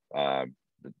available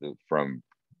from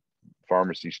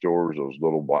pharmacy stores, those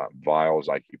little vials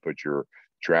like you put your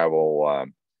travel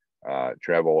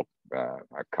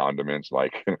condiments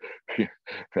like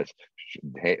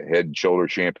head and shoulder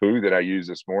shampoo that I used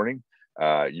this morning.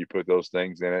 You put those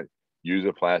things in it, use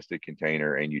a plastic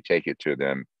container, and you take it to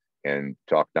them and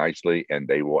talk nicely, and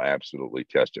they will absolutely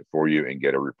test it for you and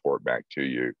get a report back to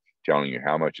you telling you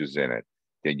how much is in it.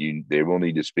 Then they will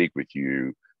need to speak with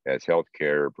you as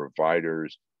healthcare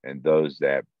providers and those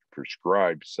that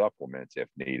prescribe supplements if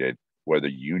needed, whether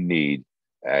you need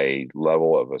a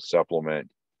level of a supplement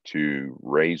to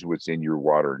raise what's in your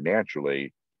water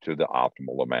naturally to the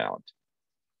optimal amount.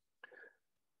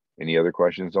 Any other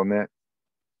questions on that?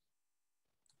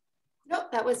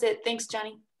 Nope, that was it. Thanks,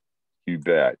 Johnny. You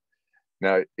bet.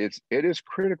 Now, it is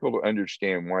critical to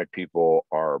understand why people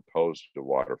are opposed to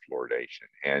water fluoridation.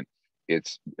 And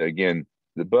it's, again,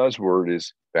 the buzzword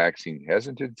is vaccine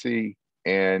hesitancy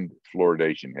and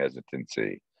fluoridation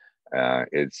hesitancy.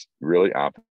 It's really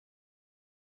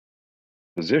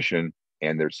opposition,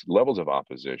 and there's levels of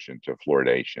opposition to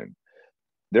fluoridation.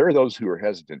 There are those who are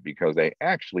hesitant because they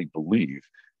actually believe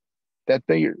that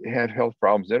they have health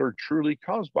problems that are truly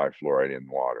caused by fluoride in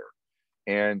water.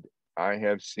 And I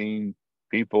have seen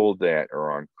people that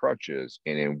are on crutches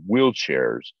and in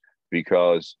wheelchairs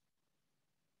because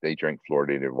they drink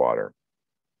fluoridated water.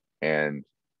 And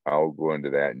I'll go into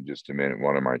that in just a minute,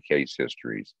 one of my case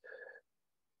histories.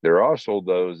 There are also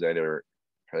those that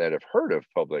have heard of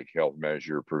public health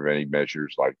preventive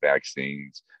measures like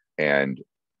vaccines and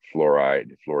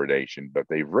fluoridation, but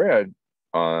they've read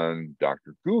on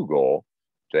Dr. Google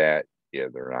that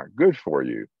they're not good for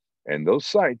you. And those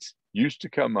sites used to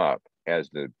come up as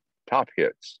the top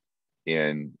hits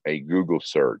in a Google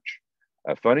search.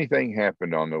 A funny thing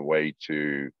happened on the way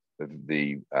to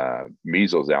the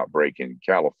measles outbreak in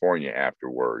California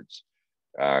afterwards.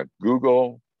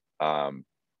 Google,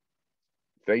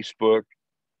 Facebook,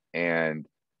 and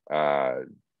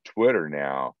Twitter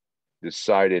now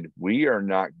decided we are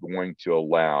not going to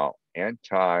allow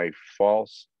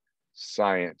anti-false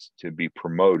science to be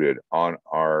promoted on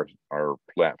our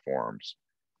platforms.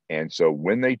 And so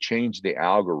when they changed the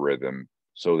algorithm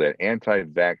so that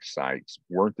anti-vax sites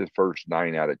weren't the first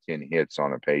 9 out of 10 hits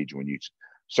on a page when you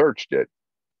searched it,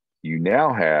 you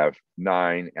now have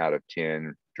 9 out of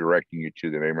 10 directing you to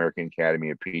the American Academy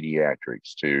of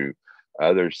Pediatrics, to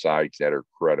other sites that are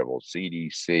credible,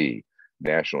 CDC,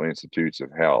 National Institutes of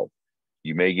Health.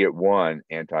 You may get one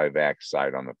anti-vax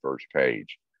site on the first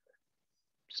page.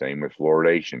 Same with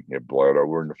fluoridation. It bled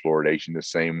over into fluoridation the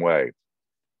same way.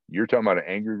 You're talking about an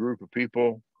angry group of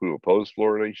people who oppose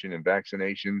fluoridation and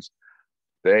vaccinations.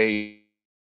 They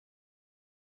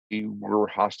were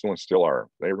hostile and still are.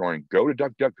 They were going, go to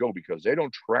DuckDuckGo because they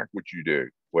don't track what you do.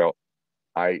 Well,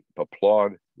 I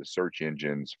applaud the search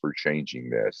engines for changing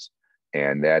this.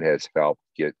 And that has helped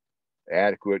get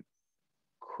adequate,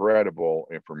 credible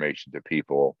information to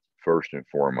people first and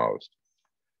foremost.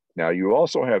 Now, you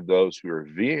also have those who are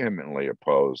vehemently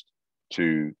opposed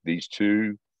to these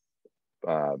two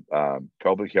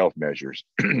public health measures,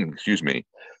 excuse me.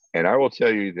 And I will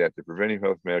tell you that the preventive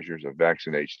health measures of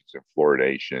vaccinations and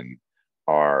fluoridation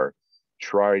are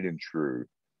tried and true.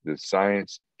 The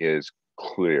science is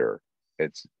clear.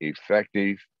 It's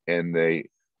effective, and they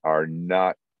are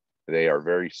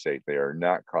very safe. They are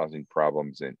not causing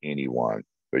problems in anyone.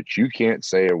 but you can't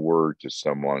say a word to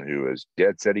someone who is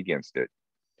dead set against it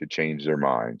to change their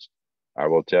minds. I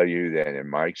will tell you that in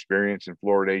my experience in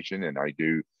fluoridation, and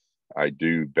I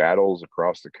do battles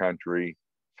across the country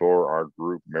for our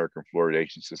group, American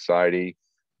Fluoridation Society,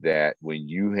 that when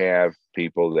you have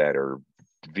people that are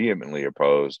vehemently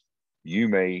opposed, you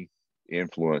may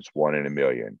influence 1 in 1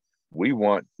 million. We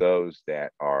want those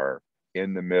that are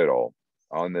in the middle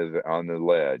on the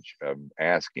ledge of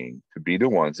asking to be the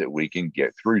ones that we can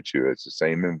get through to. It's the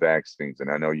same in vaccines, and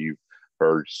I know you've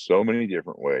heard so many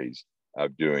different ways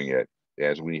of doing it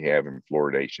as we have in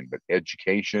fluoridation, but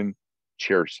education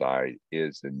chairside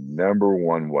is the number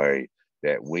one way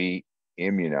that we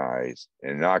immunize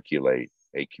and inoculate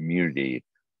a community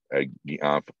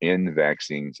in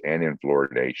vaccines and in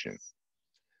fluoridation.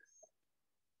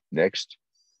 Next,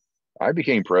 I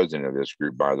became president of this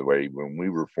group, by the way, when we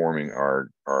were forming our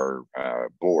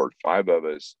board. 5 of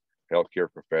us,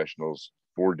 healthcare professionals,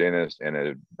 4 dentists, and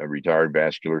a retired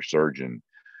vascular surgeon.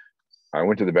 I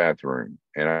went to the bathroom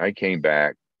and I came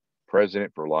back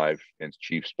president for life and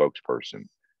chief spokesperson.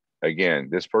 Again,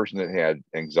 this person that had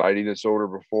anxiety disorder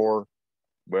before,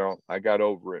 well, I got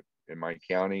over it in my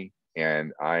county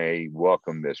and I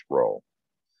welcome this role.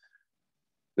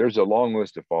 There's a long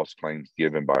list of false claims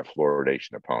given by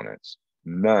fluoridation opponents.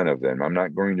 None of them, I'm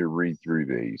not going to read through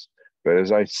these, but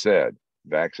as I said,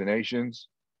 vaccinations,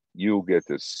 you'll get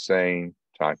the same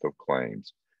type of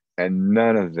claims, and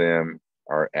none of them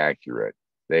are accurate.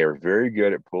 They are very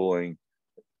good at pulling,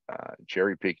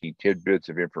 cherry picking tidbits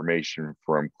of information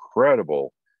from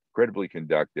credibly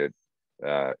conducted,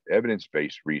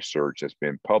 evidence-based research that's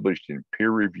been published in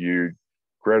peer-reviewed,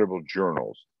 credible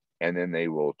journals. And then they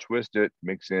will twist it,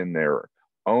 mix in their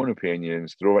own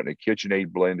opinions, throw it in a KitchenAid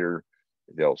blender.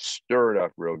 They'll stir it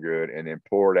up real good and then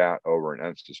pour it out over an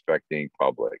unsuspecting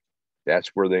public. That's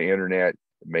where the internet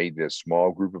made this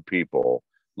small group of people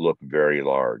look very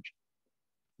large.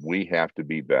 We have to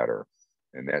be better.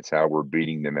 And that's how we're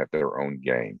beating them at their own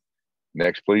game.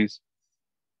 Next, please.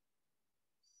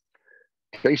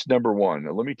 Case number 1.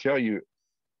 Now, let me tell you,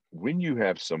 when you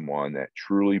have someone that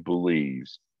truly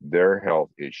believes their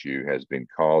health issue has been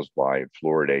caused by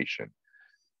fluoridation,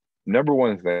 number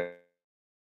one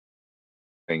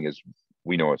thing is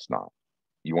we know it's not.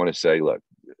 You want to say, look,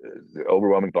 the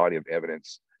overwhelming body of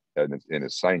evidence in a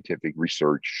scientific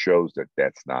research shows that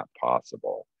that's not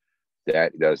possible.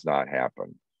 That does not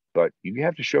happen. But you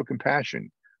have to show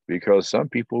compassion because some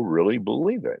people really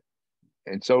believe it.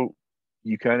 And so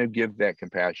you kind of give that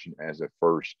compassion as a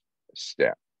first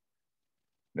step.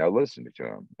 Now listen to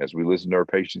them as we listen to our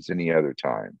patients any other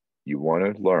time. You want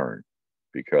to learn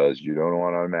because you don't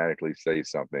want to automatically say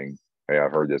something, hey,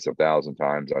 I've heard this 1,000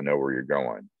 times, I know where you're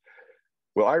going.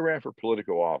 Well, I ran for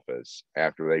political office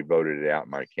after they voted it out in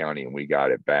my county and we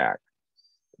got it back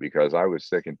because I was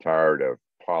sick and tired of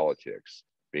politics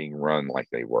being run like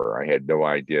they were. I had no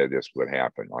idea this would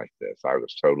happen like this. I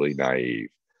was totally naive.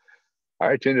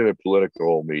 I attended a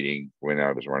political meeting when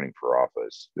I was running for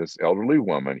office. This elderly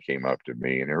woman came up to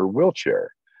me in her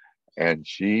wheelchair and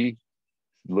she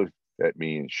looked at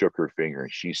me and shook her finger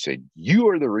and she said, "You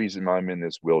are the reason I'm in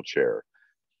this wheelchair.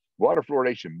 Water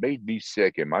fluoridation made me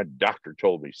sick and my doctor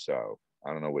told me so."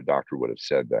 I don't know what doctor would have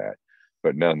said that,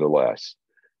 but nonetheless,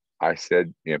 I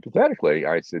said empathetically,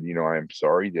 I said, I'm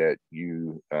sorry that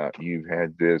you've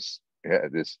had this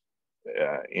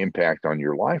impact on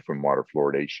your life from water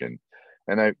fluoridation.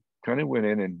 And I kind of went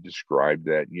in and described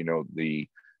that, the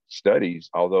studies,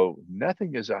 although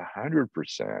nothing is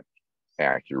 100%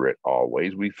 accurate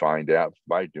always, we find out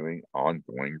by doing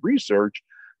ongoing research,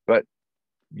 but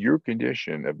your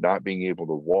condition of not being able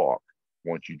to walk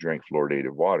once you drink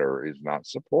fluoridated water is not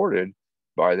supported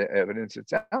by the evidence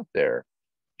that's out there.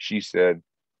 She said,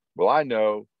 "Well, I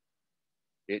know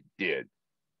it did."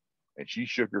 And she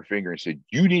shook her finger and said,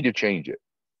 "You need to change it."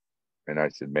 And I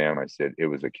said, "Ma'am," I said, "it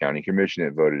was a county commission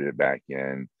that voted it back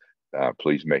in.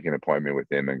 Please make an appointment with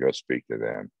them and go speak to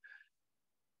them."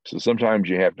 So sometimes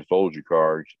you have to fold your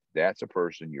cards. That's a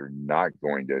person you're not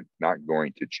going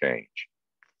to change.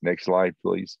 Next slide,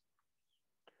 please.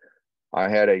 I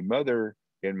had a mother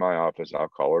in my office. I'll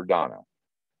call her Donna.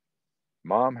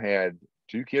 Mom had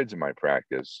 2 kids in my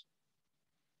practice,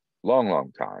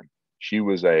 long time. She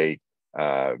was a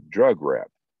drug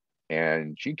rep,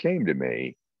 and she came to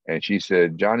me and she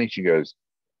said, "Johnny," she goes,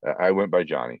 I went by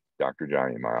Johnny, Dr.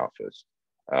 Johnny in my office.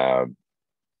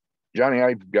 "Johnny,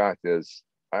 I've got this.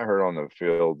 I heard on the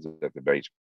fields at the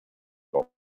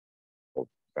baseball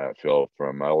field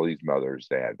from all these mothers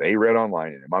that they read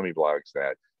online in the mommy blogs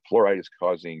that fluoride is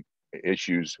causing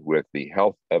issues with the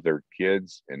health of their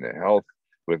kids and the health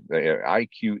with the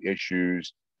IQ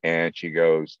issues And she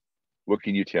goes, what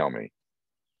can you tell me?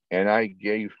 And I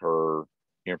gave her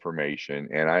information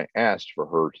and I asked for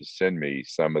her to send me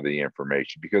some of the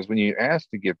information, because when you ask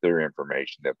to get their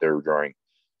information that they're drawing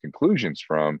conclusions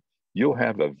from, you'll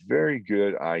have a very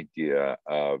good idea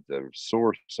of the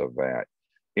source of that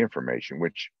information,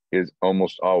 which is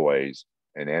almost always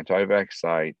an anti-vax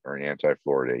site or an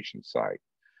anti-fluoridation site.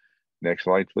 Next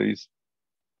slide, please.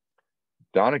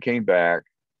 Donna came back.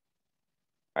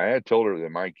 I had told her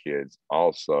that my kids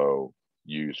also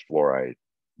use fluoride.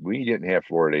 We didn't have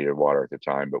fluoridated water at the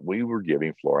time, but we were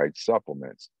giving fluoride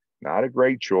supplements. Not a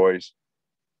great choice,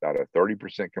 about a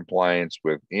 30% compliance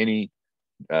with any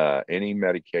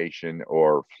medication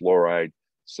or fluoride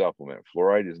supplement.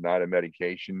 Fluoride is not a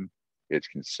medication. It's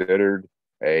considered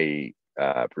a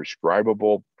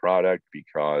prescribable product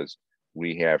because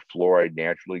we have fluoride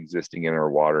naturally existing in our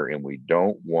water, and we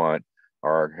don't want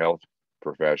our health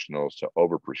professionals to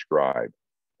overprescribe.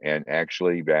 And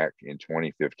actually, back in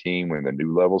 2015, when the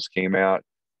new levels came out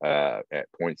at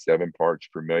 0.7 parts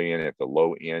per million, at the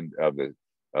low end of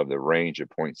the range of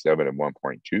 0.7 and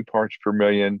 1.2 parts per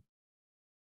million,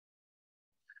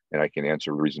 and I can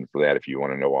answer the reason for that if you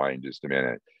want to know why in just a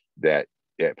minute, that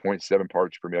at 0.7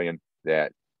 parts per million,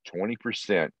 that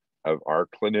 20% of our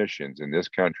clinicians in this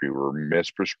country were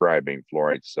misprescribing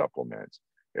fluoride supplements.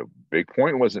 A big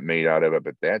point wasn't made out of it,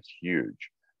 but that's huge,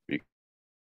 because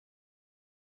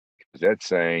that's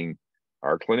saying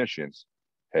our clinicians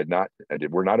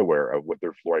were not aware of what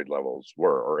their fluoride levels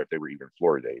were, or if they were even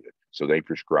fluoridated. So they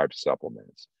prescribed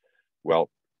supplements. Well,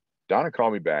 Donna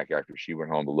called me back after she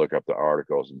went home to look up the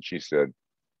articles, and she said,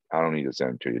 I don't need to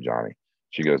send them to you, Johnny.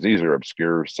 She goes, these are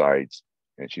obscure sites.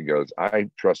 And she goes, I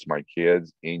trust my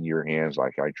kids in your hands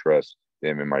like I trust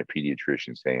them in my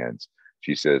pediatrician's hands.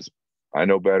 She says, I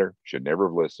know better, should never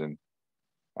have listened.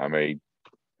 I'm a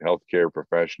healthcare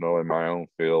professional in my own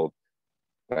field.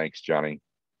 Thanks, Johnny.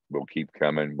 We'll keep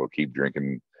coming. We'll keep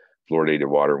drinking fluoridated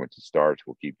water once it starts.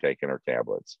 We'll keep taking our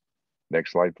tablets.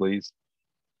 Next slide, please.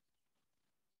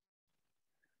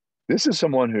 This is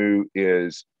someone who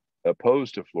is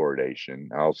opposed to fluoridation.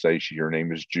 I'll say her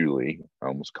name is Julie. I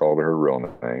almost called her real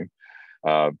name.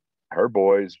 Her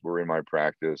boys were in my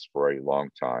practice for a long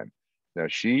time. Now,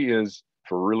 she is,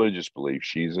 for religious belief,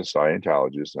 she's a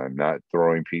Scientologist. I'm not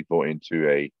throwing people into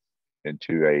a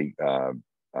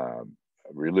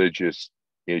religious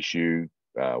issue.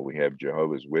 We have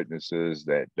Jehovah's Witnesses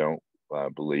that don't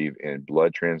believe in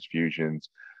blood transfusions,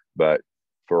 but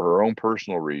for her own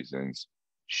personal reasons,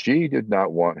 she did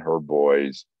not want her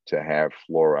boys to have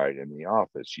fluoride in the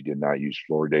office. She did not use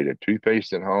fluoridated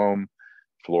toothpaste at home.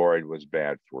 Fluoride was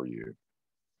bad for you.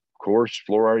 Of course,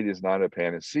 fluoride is not a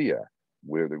panacea.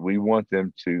 We want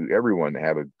everyone to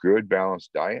have a good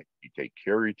balanced diet. You take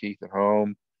care of your teeth at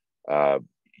home.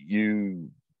 You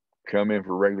come in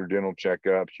for regular dental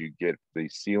checkups. You get the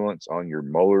sealants on your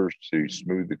molars to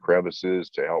smooth the crevices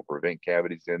to help prevent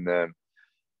cavities in them.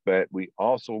 But we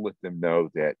also let them know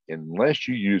that unless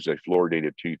you use a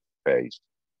fluoridated toothpaste,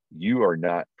 you are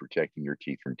not protecting your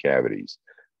teeth from cavities.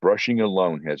 Brushing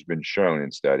alone has been shown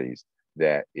in studies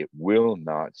that it will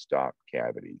not stop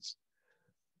cavities.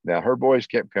 Now, her boys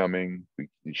kept coming.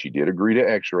 She did agree to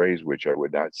x-rays, which I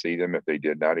would not see them if they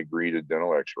did not agree to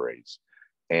dental x-rays.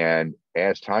 And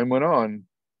as time went on,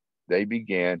 they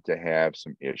began to have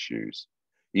some issues.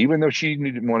 Even though she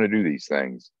didn't want to do these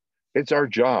things, it's our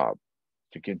job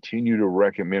to continue to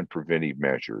recommend preventive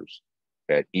measures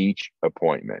at each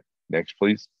appointment. Next,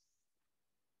 please.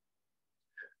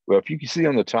 Well, if you can see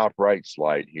on the top right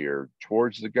slide here,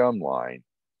 towards the gum line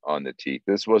on the teeth,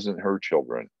 this wasn't her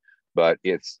children, but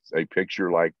it's a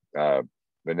picture like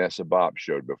Vanessa Bob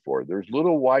showed before. There's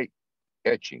little white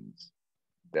etchings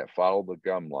that follow the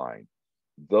gum line.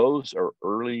 Those are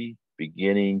early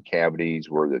beginning cavities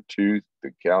where the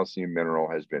calcium mineral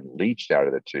has been leached out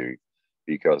of the tooth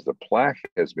because the plaque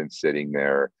has been sitting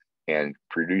there and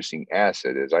producing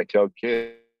acid. As I tell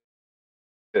kids,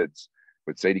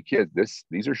 would say to kids,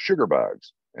 these are sugar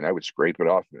bugs. And I would scrape it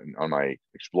off on my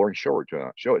exploring show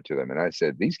it to them. And I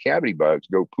said, these cavity bugs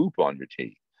go poop on your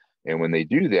teeth. And when they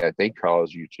do that, they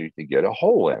cause your tooth to get a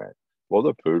hole in it. Well,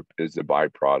 the poop is the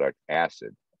byproduct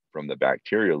acid from the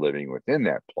bacteria living within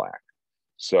that plaque.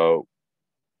 So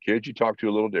kids you talk to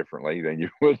a little differently than you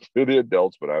would to the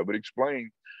adults, but I would explain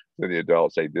to the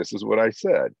adults, say, this is what I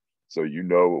said. So you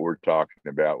know what we're talking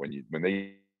about when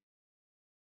they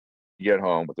get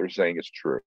home, what they're saying is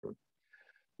true.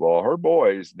 Well, her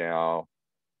boys now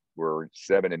were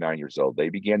 7 and 9 years old. They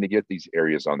began to get these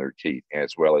areas on their teeth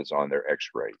as well as on their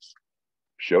x-rays.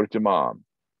 Showed it to mom.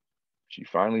 She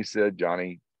finally said,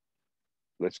 Johnny,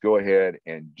 let's go ahead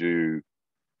and do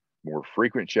more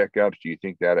frequent checkups. Do you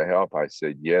think that'll help? I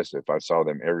said, yes. If I saw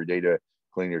them every day to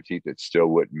clean their teeth, it still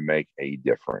wouldn't make a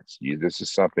difference. This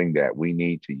is something that we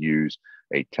need to use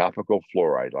a topical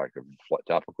fluoride, like a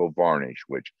topical varnish,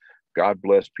 which God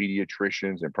bless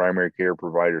pediatricians and primary care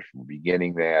providers for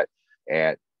beginning that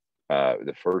at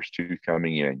the first tooth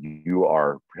coming in. You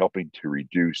are helping to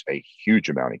reduce a huge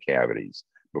amount of cavities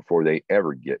before they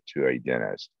ever get to a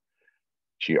dentist.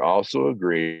 She also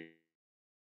agreed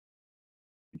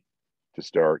to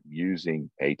start using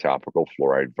a topical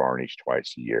fluoride varnish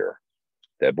twice a year.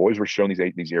 The boys were shown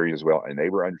these areas as well, and they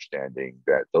were understanding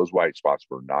that those white spots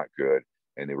were not good,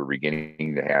 and they were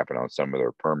beginning to happen on some of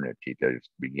their permanent teeth that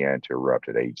began to erupt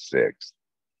at age 6.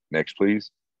 Next, please.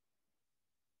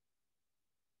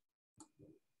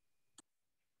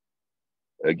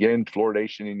 Again,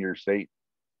 fluoridation in your state.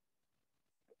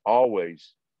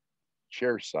 Always,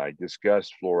 chair side,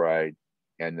 discuss fluoride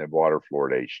and the water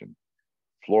fluoridation.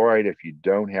 Fluoride if you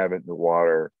don't have it in the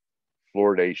water,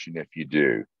 fluoridation if you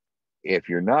do. If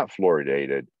you're not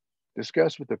fluoridated,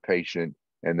 discuss with the patient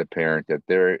and the parent that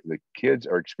the kids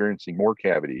are experiencing more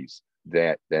cavities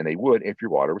than they would if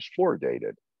your water was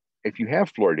fluoridated. If you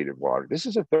have fluoridated water, this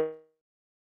is a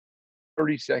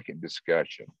 30-second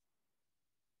discussion.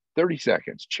 30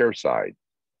 seconds, chair side.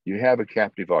 You have a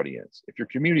captive audience. If your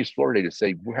community is fluoridated,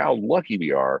 say how lucky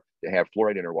we are to have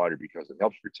fluoride in our water, because it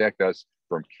helps protect us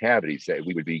from cavities that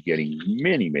we would be getting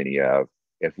many, many of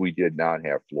if we did not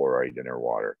have fluoride in our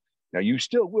water. Now, you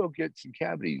still will get some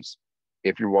cavities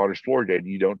if your water is fluoridated and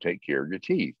you don't take care of your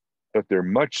teeth, but they're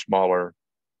much smaller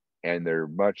and they're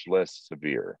much less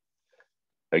severe.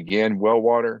 Again, well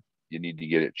water, you need to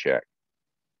get it checked,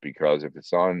 because if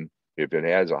it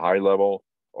has a high level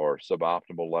or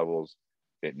suboptimal levels,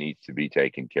 it needs to be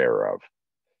taken care of.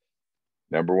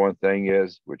 Number one thing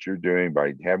is what you're doing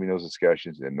by having those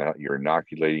discussions, and you're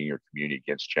inoculating your community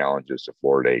against challenges to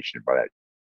fluoridation by that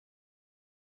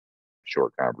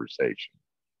short conversation.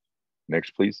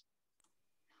 Next, please.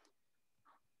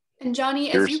 And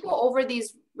Johnny, as you go over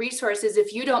these resources,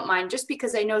 if you don't mind, just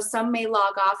because I know some may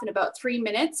log off in about 3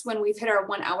 minutes when we've hit our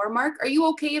 1 hour mark, are you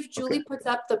okay if Julie puts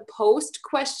up the post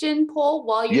question poll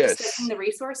while you're discussing the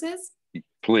resources?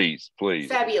 Please, please.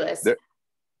 Fabulous.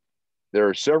 There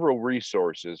are several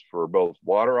resources for both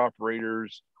water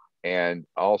operators and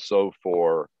also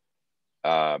for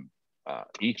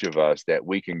each of us that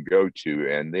we can go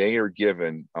to, and they are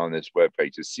given on this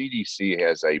webpage. The CDC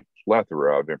has a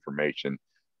plethora of information,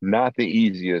 not the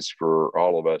easiest for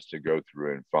all of us to go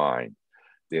through and find.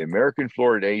 The American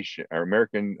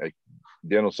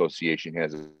Dental Association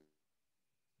has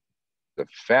a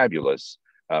fabulous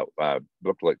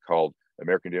booklet called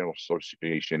American Dental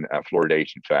Association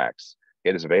Fluoridation Facts.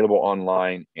 It is available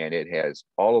online, and it has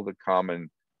all of the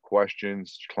common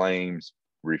questions, claims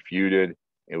refuted,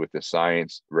 and with the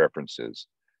science references.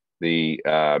 The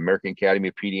American Academy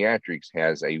of Pediatrics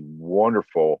has a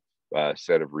wonderful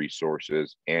set of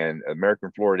resources, and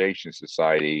American Fluoridation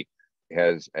Society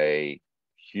has a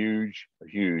huge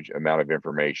amount of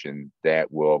information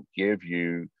that will give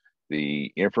you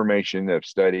the information of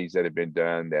studies that have been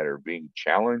done that are being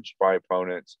challenged by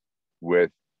opponents with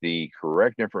the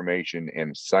correct information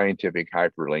and scientific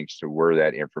hyperlinks to where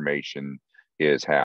that information is housed.